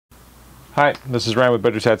Hi, this is Ryan with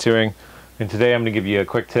Better Tattooing, and today I'm going to give you a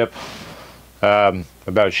quick tip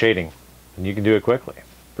about shading, and you can do it quickly.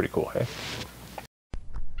 Pretty cool, hey?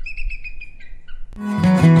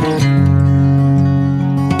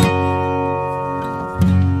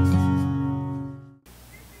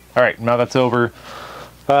 Alright, now that's over.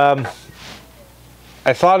 I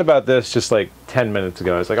thought about this just like 10 minutes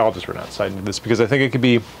ago. I was like, I'll just run outside and do this because I think it could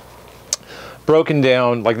be broken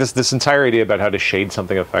down. Like this entire idea about how to shade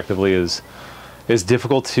something effectively is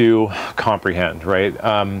difficult to comprehend, right?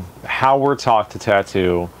 How we're taught to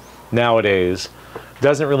tattoo nowadays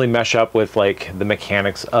doesn't really mesh up with like the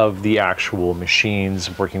mechanics of the actual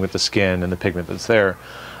machines working with the skin and the pigment that's there.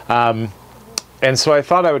 And so I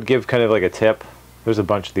thought I would give kind of like a tip. There's a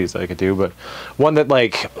bunch of these that I could do, but one that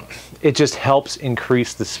like, it just helps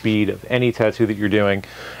increase the speed of any tattoo that you're doing.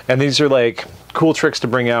 And these are like cool tricks to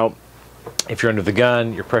bring out if you're under the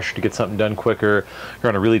gun, you're pressured to get something done quicker, you're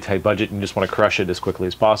on a really tight budget and you just want to crush it as quickly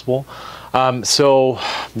as possible. So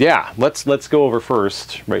yeah, let's go over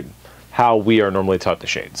first, right, how we are normally taught to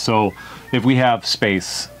shade. So if we have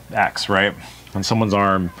space X, right, on someone's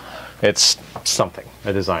arm, it's something,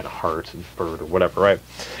 a design, a heart, a bird, or whatever, right?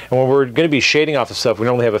 And when we're going to be shading off the stuff, we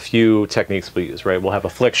normally have a few techniques we use, right? We'll have a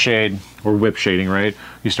flick shade or whip shading, right?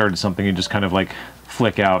 You started something, you just kind of like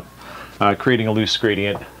flick out, creating a loose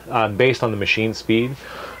gradient based on the machine speed.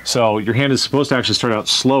 So your hand is supposed to actually start out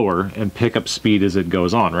slower and pick up speed as it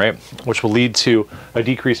goes on, right? Which will lead to a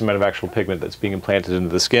decreased amount of actual pigment that's being implanted into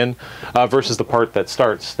the skin versus the part that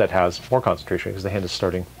starts that has more concentration because the hand is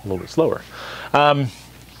starting a little bit slower.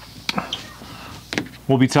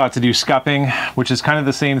 We'll be taught to do scupping, which is kind of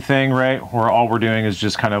the same thing, right? Where all we're doing is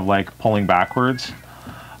just kind of like pulling backwards.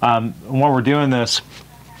 While we're doing this,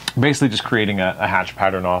 basically just creating a hatch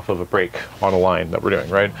pattern off of a break on a line that we're doing,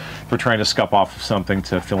 right? If we're trying to scup off of something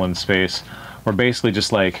to fill in space, we're basically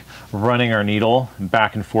just like running our needle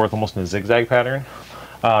back and forth almost in a zigzag pattern.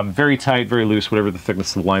 Very tight, very loose, whatever the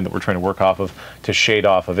thickness of the line that we're trying to work off of to shade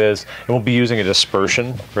off of is. And we'll be using a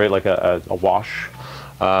dispersion, right? Like a wash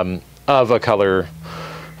of a color,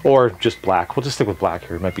 or just black. We'll just stick with black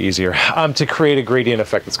here, it might be easier, to create a gradient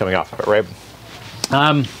effect that's coming off of it, right?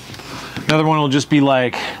 Another one will just be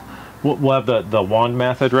like, we'll have the wand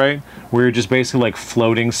method, right? Where you're just basically like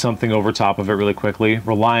floating something over top of it really quickly,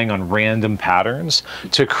 relying on random patterns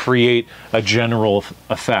to create a general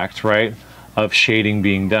effect, right, of shading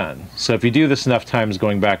being done. So if you do this enough times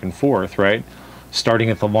going back and forth, right, starting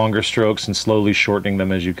at the longer strokes and slowly shortening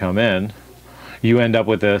them as you come in, you end up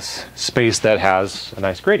with this space that has a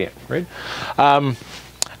nice gradient, right? The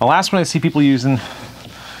last one I see people using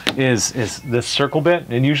is this circle bit,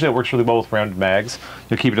 and usually it works really well with rounded mags.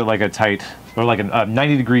 You'll keep it at like a tight, or like a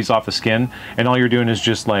 90 degrees off the skin, and all you're doing is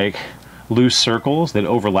just like loose circles that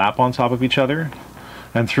overlap on top of each other.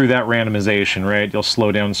 And through that randomization, right, you'll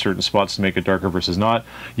slow down certain spots to make it darker versus not.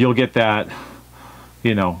 You'll get that,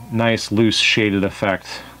 you know, nice loose shaded effect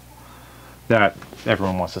that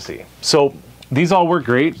everyone wants to see. So these all work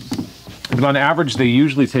great, but on average they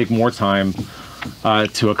usually take more time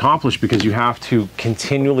to accomplish because you have to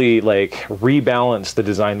continually like rebalance the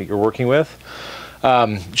design that you're working with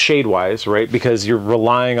shade wise, right? Because you're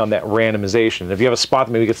relying on that randomization. If you have a spot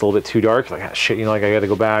that maybe gets a little bit too dark, like, ah, shit, you know, like I got to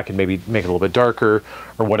go back and maybe make it a little bit darker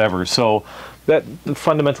or whatever. So that the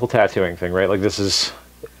fundamental tattooing thing, right? Like this is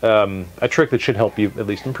a trick that should help you at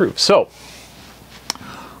least improve. So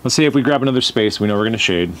let's see if we grab another space we know we're going to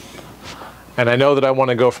shade. And I know that I want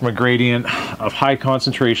to go from a gradient of high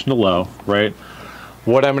concentration to low, right?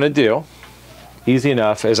 What I'm going to do, easy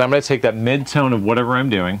enough, is I'm going to take that mid-tone of whatever I'm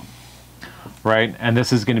doing, right? And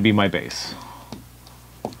this is going to be my base.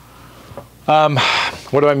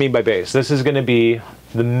 What do I mean by base? This is going to be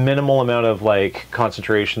the minimal amount of like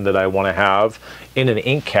concentration that I want to have in an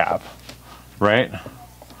ink cap, right?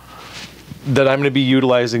 That I'm going to be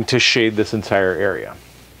utilizing to shade this entire area.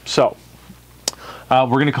 So we're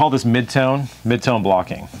going to call this mid-tone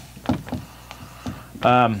blocking.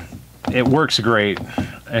 It works great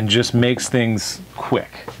and just makes things quick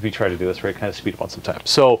if you try to do this, right? Kind of speed up on some time.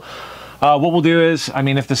 So what we'll do is, I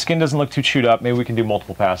mean, if the skin doesn't look too chewed up, maybe we can do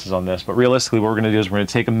multiple passes on this, but realistically what we're going to do is we're going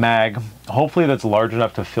to take a mag, hopefully that's large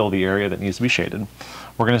enough to fill the area that needs to be shaded.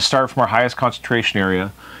 We're going to start from our highest concentration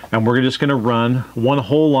area, and we're just going to run one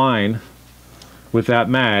whole line with that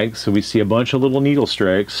mag, so we see a bunch of little needle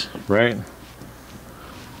strikes, right,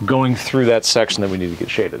 going through that section that we need to get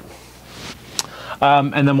shaded.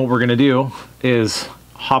 And then what we're going to do is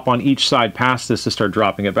hop on each side past this to start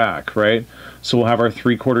dropping it back, right? So we'll have our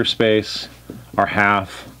 3/4 space, our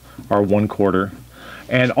half, our 1/4,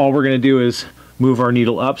 and all we're going to do is move our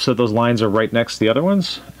needle up so those lines are right next to the other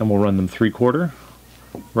ones, and we'll run them 3/4,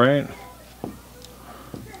 right?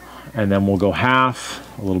 and then we'll go half,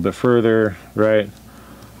 a little bit further, right?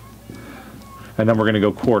 And then we're gonna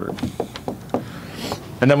go quarter.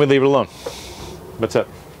 And then we leave it alone. That's it.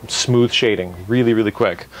 Smooth shading, really, really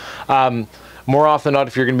quick. More often than not,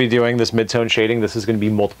 if you're going to be doing this mid-tone shading, this is going to be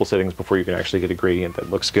multiple sittings before you can actually get a gradient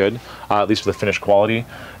that looks good, at least with the finished quality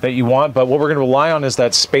that you want. But what we're going to rely on is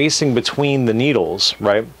that spacing between the needles,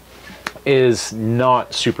 right, is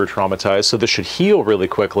not super traumatized. So this should heal really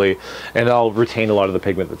quickly, and I'll retain a lot of the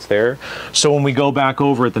pigment that's there. So when we go back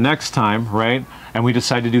over it the next time, right, and we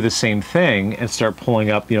decide to do the same thing and start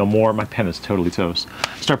pulling up, you know, more, my pen is totally toast,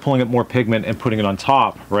 start pulling up more pigment and putting it on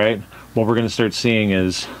top, right, what we're going to start seeing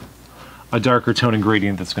is a darker tone and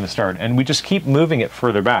gradient that's going to start. And we just keep moving it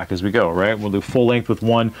further back as we go, right? We'll do full length with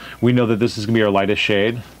one. We know that this is going to be our lightest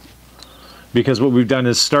shade, because what we've done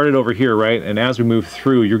is started over here, right? And as we move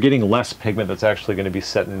through, you're getting less pigment that's actually going to be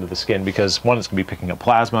set into the skin, because one, it's going to be picking up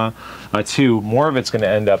plasma. Two, more of it's going to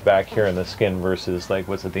end up back here in the skin versus like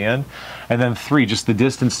what's at the end. And then three, just the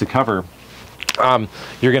distance to cover,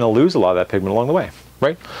 you're going to lose a lot of that pigment along the way.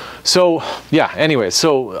 Right? So yeah, anyway,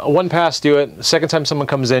 so one pass, do it. Second time someone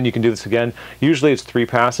comes in, you can do this again. Usually it's 3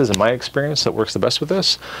 passes in my experience that works the best with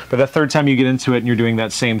this. But that third time you get into it and you're doing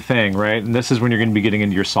that same thing, right? And this is when you're going to be getting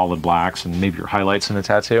into your solid blacks and maybe your highlights in the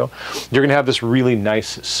tattoo. You're going to have this really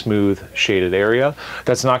nice, smooth, shaded area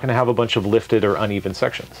that's not going to have a bunch of lifted or uneven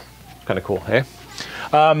sections. Kind of cool, hey?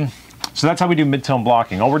 So that's how we do mid-tone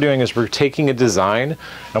blocking. All we're doing is we're taking a design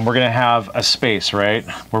and we're going to have a space, right,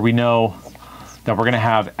 where we know that we're going to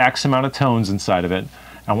have X amount of tones inside of it,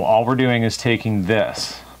 and all we're doing is taking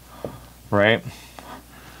this, right,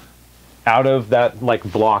 out of that like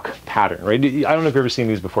block pattern, right? I don't know if you've ever seen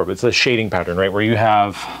these before, but it's a shading pattern, right, where you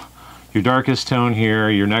have your darkest tone here,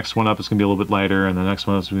 your next one up is going to be a little bit lighter, and the next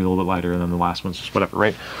one is going to be a little bit lighter, and then the last one's just whatever,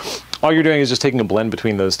 right? All you're doing is just taking a blend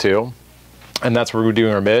between those two, and that's where we're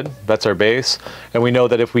doing our mid, that's our base, and we know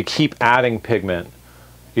that if we keep adding pigment,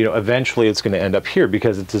 you know, eventually it's going to end up here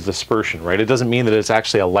because it's a dispersion, right? It doesn't mean that it's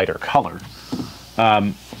actually a lighter color.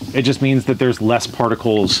 It just means that there's less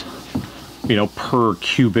particles, you know, per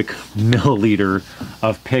cubic milliliter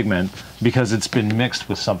of pigment because it's been mixed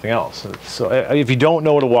with something else. So if you don't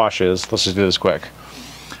know what a wash is, let's just do this quick.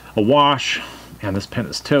 A wash, and this pen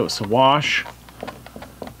is toast. A wash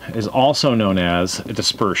is also known as a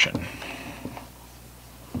dispersion,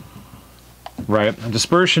 right? A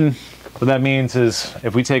dispersion, what that means is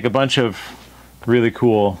if we take a bunch of really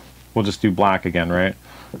cool, we'll just do black again, right?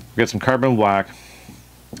 We get some carbon black,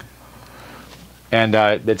 and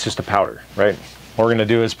it's just a powder, right? What we're gonna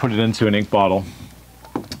do is put it into an ink bottle,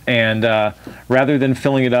 and rather than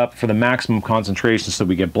filling it up for the maximum concentration so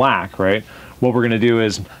we get black, right? What we're gonna do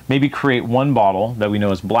is maybe create one bottle that we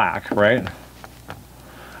know is black, right?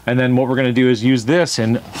 And then what we're gonna do is use this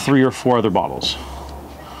in 3 or 4 other bottles,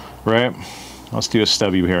 right? Let's do a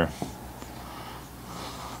stubby here.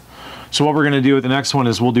 So what we're going to do with the next one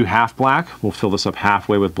is we'll do half black. We'll fill this up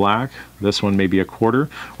halfway with black. This one maybe a quarter.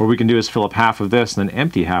 What we can do is fill up half of this and then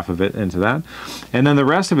empty half of it into that. And then the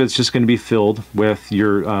rest of it's just going to be filled with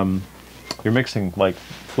your mixing like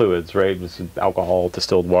fluids, right? This is alcohol,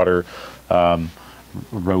 distilled water,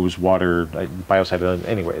 rose water, biocide,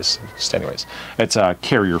 anyways. It's a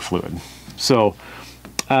carrier fluid. So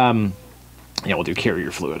yeah, we'll do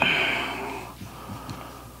carrier fluid.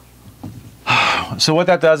 So what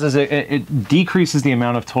that does is it decreases the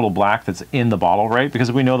amount of total black that's in the bottle, right?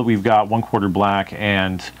 Because we know that we've got 1/4 black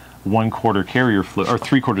and 1/4 carrier fluid, or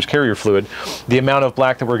 3/4 carrier fluid, the amount of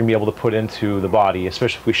black that we're going to be able to put into the body,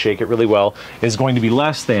 especially if we shake it really well, is going to be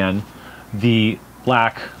less than the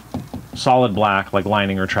black, solid black, like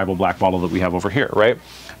lining or tribal black bottle that we have over here, right?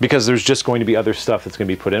 Because there's just going to be other stuff that's going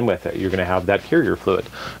to be put in with it. You're going to have that carrier fluid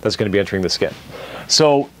that's going to be entering the skin.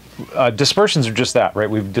 So dispersions are just that, right?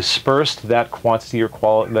 We've dispersed that quantity or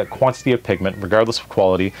quantity of pigment, regardless of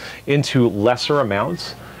quality, into lesser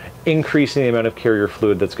amounts, increasing the amount of carrier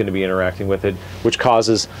fluid that's going to be interacting with it, which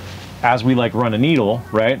causes, as we like run a needle,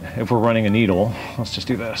 right? If we're running a needle, let's just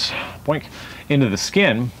do this, boink, into the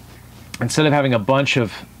skin, instead of having a bunch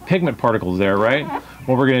of pigment particles there, right?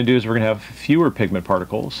 What we're going to do is we're going to have fewer pigment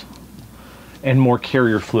particles and more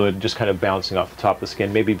carrier fluid just kind of bouncing off the top of the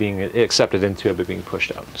skin, maybe being accepted into it, but being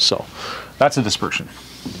pushed out. So that's a dispersion.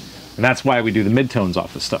 And that's why we do the midtones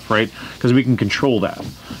off this stuff, right? Because we can control that.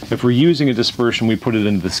 If we're using a dispersion, we put it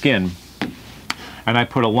into the skin, and I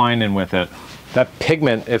put a line in with it. That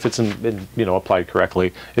pigment, if it's applied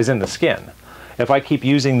correctly, is in the skin. If I keep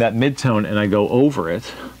using that midtone and I go over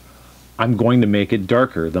it, I'm going to make it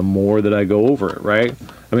darker the more that I go over it, right?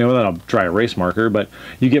 I mean, without a dry erase marker, but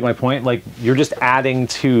you get my point. Like, you're just adding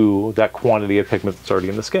to that quantity of pigment that's already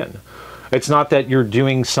in the skin. It's not that you're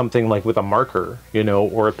doing something like with a marker, you know,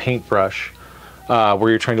 or a paintbrush, where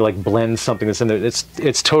you're trying to like blend something that's in there.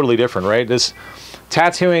 It's totally different, right? This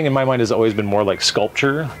tattooing in my mind has always been more like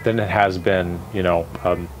sculpture than it has been, you know,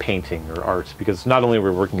 painting or art, because not only are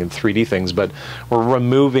we working in 3D things, but we're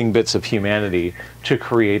removing bits of humanity to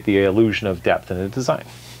create the illusion of depth in a design.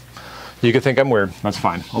 You could think I'm weird. That's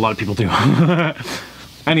fine. A lot of people do.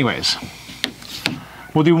 Anyways,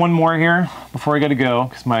 we'll do one more here before I gotta go,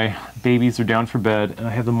 because my babies are down for bed and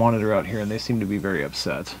I have the monitor out here and they seem to be very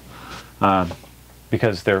upset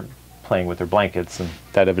because they're playing with their blankets, and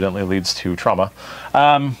that evidently leads to trauma.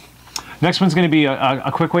 Next one's going to be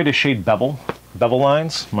a quick way to shade bevel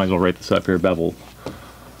lines. Might as well write this up here. Bevel,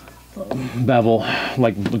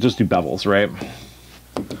 like we'll just do bevels, right?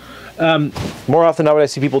 More often than not, what I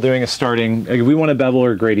see people doing is starting, like, we want a bevel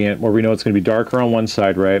or a gradient where we know it's going to be darker on one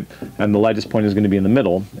side, right? And the lightest point is going to be in the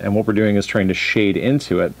middle. And what we're doing is trying to shade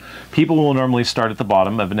into it. People will normally start at the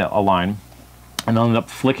bottom of a line and they'll end up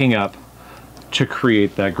flicking up to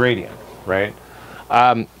create that gradient, right?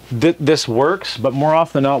 This works, but more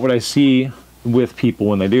often than not, what I see with people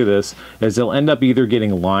when they do this is they'll end up either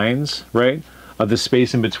getting lines, right, of the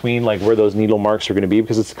space in between, like where those needle marks are going to be,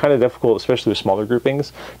 because it's kind of difficult, especially with smaller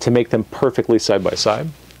groupings, to make them perfectly side by side.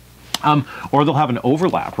 Or they'll have an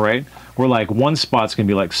overlap, right, where like one spot's going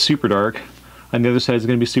to be like super dark and the other side is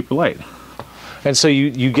going to be super light. And so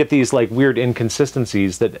you get these like weird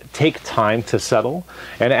inconsistencies that take time to settle.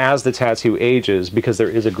 And as the tattoo ages, because there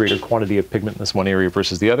is a greater quantity of pigment in this one area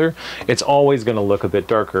versus the other, it's always going to look a bit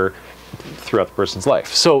darker throughout the person's life.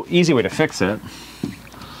 So easy way to fix it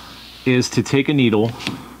is to take a needle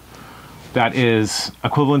that is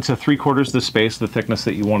equivalent to 3/4 the space, the thickness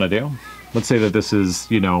that you want to do. Let's say that this is,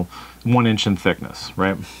 you know, 1 inch in thickness,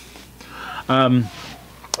 right? What I'm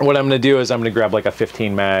going to do is I'm going to grab like a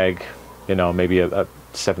 15 mag, you know, maybe a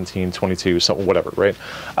 17, 22, something, whatever, right?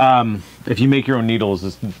 If you make your own needles,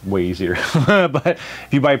 it's way easier. But if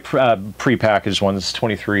you buy pre-packaged ones,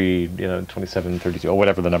 23, you know, 27, 32, or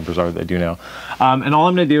whatever the numbers are they do now. And all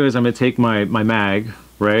I'm going to do is I'm going to take my mag,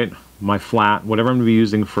 right? My flat, whatever I'm going to be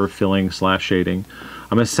using for filling / shading.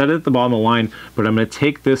 I'm going to set it at the bottom of the line, but I'm going to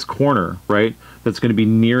take this corner, right, that's going to be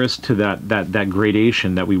nearest to that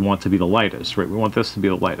gradation that we want to be the lightest, right? We want this to be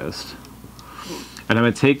the lightest. And I'm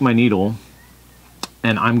going to take my needle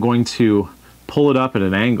and I'm going to pull it up at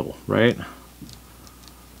an angle, right?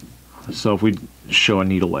 So if we show a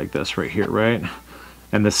needle like this right here, right?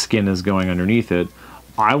 And the skin is going underneath it,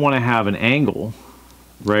 I want to have an angle,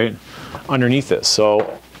 right, underneath this.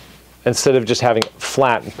 So instead of just having it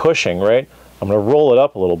flat and pushing, right, I'm going to roll it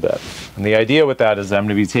up a little bit. And the idea with that is that I'm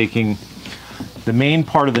going to be taking the main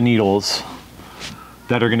part of the needles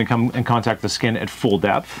that are going to come in contact with the skin at full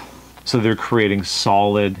depth. So they're creating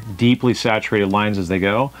solid, deeply saturated lines as they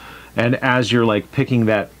go. And as you're like picking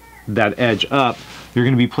that edge up, you're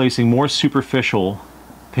going to be placing more superficial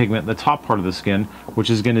pigment in the top part of the skin, which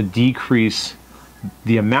is going to decrease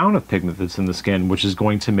the amount of pigment that's in the skin, which is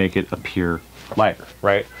going to make it appear lighter,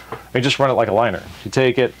 right? And just run it like a liner. You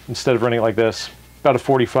take it, instead of running it like this, about a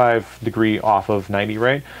 45 degree off of 90,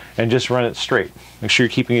 right? And just run it straight. Make sure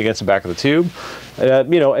you're keeping it against the back of the tube.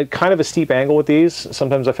 You know, at kind of a steep angle with these.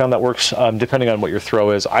 Sometimes I found that works depending on what your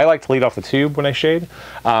throw is. I like to lead off the tube when I shade.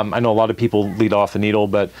 I know a lot of people lead off the needle,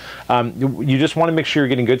 but you just want to make sure you're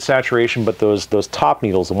getting good saturation, but those top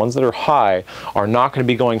needles, the ones that are high, are not going to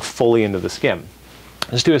be going fully into the skin.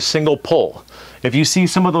 Just do a single pull. If you see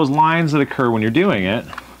some of those lines that occur when you're doing it,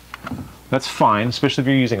 that's fine, especially if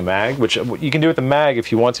you're using a mag, which you can do with the mag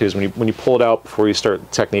if you want to, is when you pull it out before you start a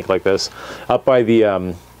technique like this, up by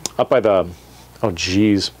the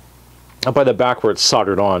back where it's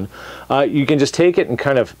soldered on, you can just take it and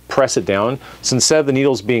kind of press it down. So instead of the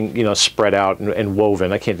needles being, you know, spread out and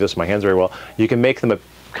woven, I can't do this with my hands very well, you can make them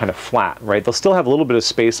kind of flat, right? They'll still have a little bit of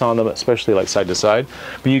space on them, especially like side to side,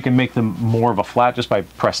 but you can make them more of a flat just by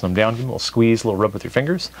pressing them down, give them a little squeeze, a little rub with your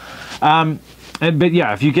fingers. But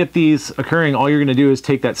yeah, if you get these occurring, all you're going to do is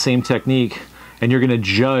take that same technique and you're going to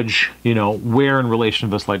judge, you know, where in relation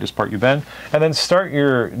to this lightest part you've been, and then start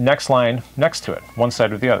your next line next to it, one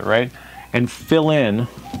side with the other, right? And fill in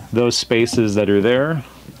those spaces that are there,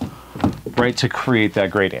 right, to create that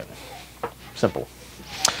gradient. Simple.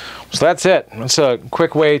 So that's it. That's a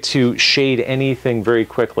quick way to shade anything very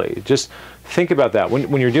quickly. Just think about that.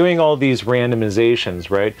 When you're doing all these randomizations,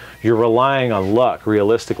 right, you're relying on luck,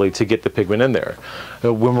 realistically, to get the pigment in there.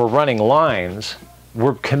 When we're running lines,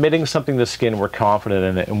 we're committing something to the skin, we're confident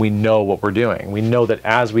in it, and we know what we're doing. We know that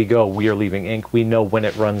as we go, we are leaving ink. We know when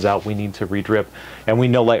it runs out, we need to re-drip, and we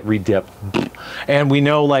know, like, re-dip. And we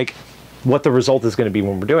know, like, what the result is going to be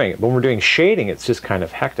when we're doing it. When we're doing shading, it's just kind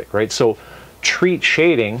of hectic, right? So treat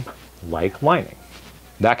shading like lining.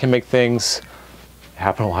 That can make things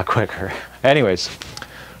happen a lot quicker. Anyways,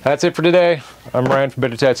 that's it for today. I'm Ryan from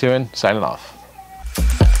Better Tattooing, signing off.